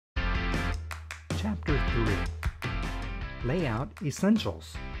Chapter 3 Layout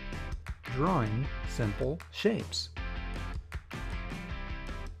Essentials Drawing Simple Shapes.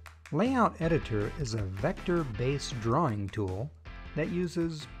 LayoutEditor is a vector-based drawing tool that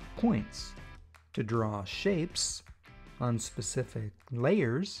uses points to draw shapes on specific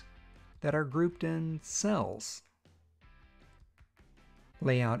layers that are grouped in cells.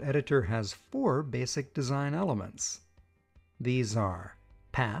 LayoutEditor has 4 basic design elements. These are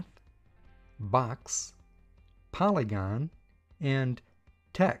path, box, polygon, and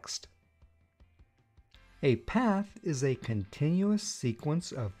text. A path is a continuous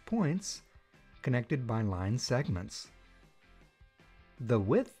sequence of points connected by line segments. The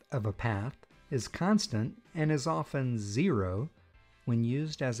width of a path is constant and is often 0 when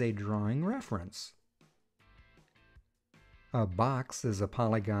used as a drawing reference. A box is a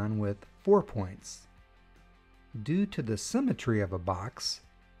polygon with 4 points. Due to the symmetry of a box,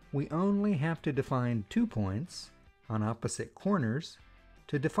 we only have to define 2 points on opposite corners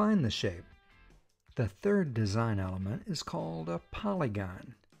to define the shape. The third design element is called a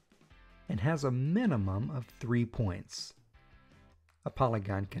polygon and has a minimum of 3 points. A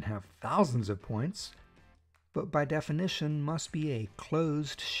polygon can have thousands of points, but by definition must be a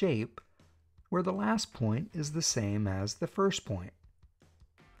closed shape where the last point is the same as the first point.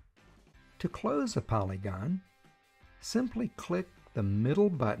 To close a polygon, simply click the middle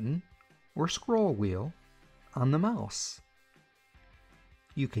button or scroll wheel on the mouse.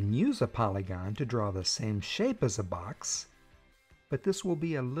 You can use a polygon to draw the same shape as a box, but this will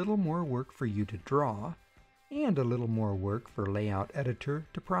be a little more work for you to draw and a little more work for LayoutEditor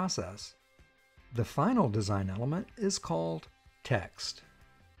to process. The final design element is called text.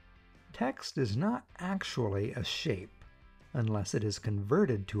 Text is not actually a shape unless it is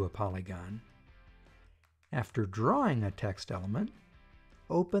converted to a polygon. After drawing a text element,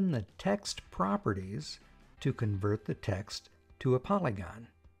 open the text properties to convert the text to a polygon.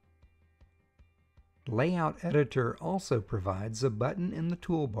 LayoutEditor also provides a button in the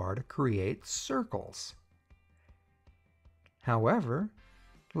toolbar to create circles. However,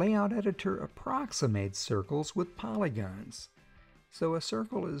 LayoutEditor approximates circles with polygons, so a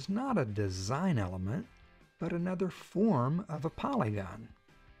circle is not a design element, but another form of a polygon.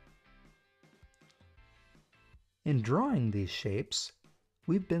 In drawing these shapes,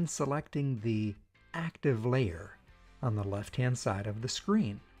 we've been selecting the active layer on the left-hand side of the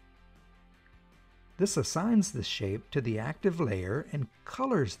screen. This assigns the shape to the active layer and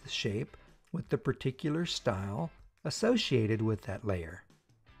colors the shape with the particular style associated with that layer.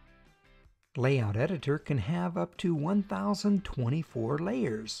 LayoutEditor can have up to 1024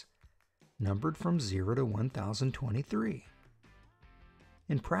 layers, numbered from 0 to 1023.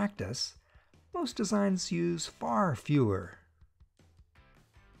 In practice, most designs use far fewer.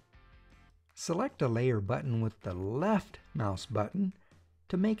 Select a layer button with the left mouse button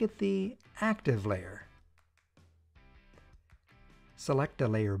to make it the active layer. Select a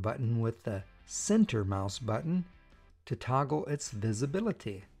layer button with the center mouse button to toggle its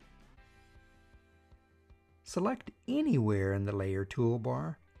visibility. Select anywhere in the layer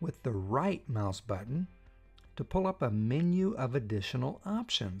toolbar with the right mouse button to pull up a menu of additional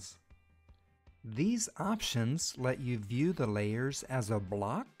options. These options let you view the layers as a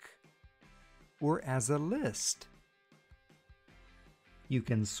block or as a list. You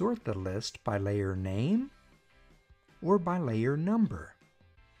can sort the list by layer name or by layer number.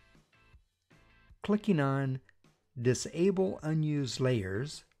 Clicking on Disable Unused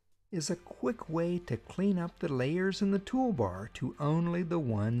Layers is a quick way to clean up the layers in the toolbar to only the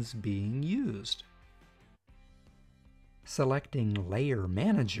ones being used. Selecting Layer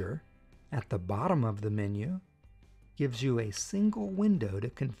Manager at the bottom of the menu gives you a single window to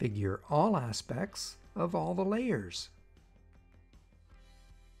configure all aspects of all the layers.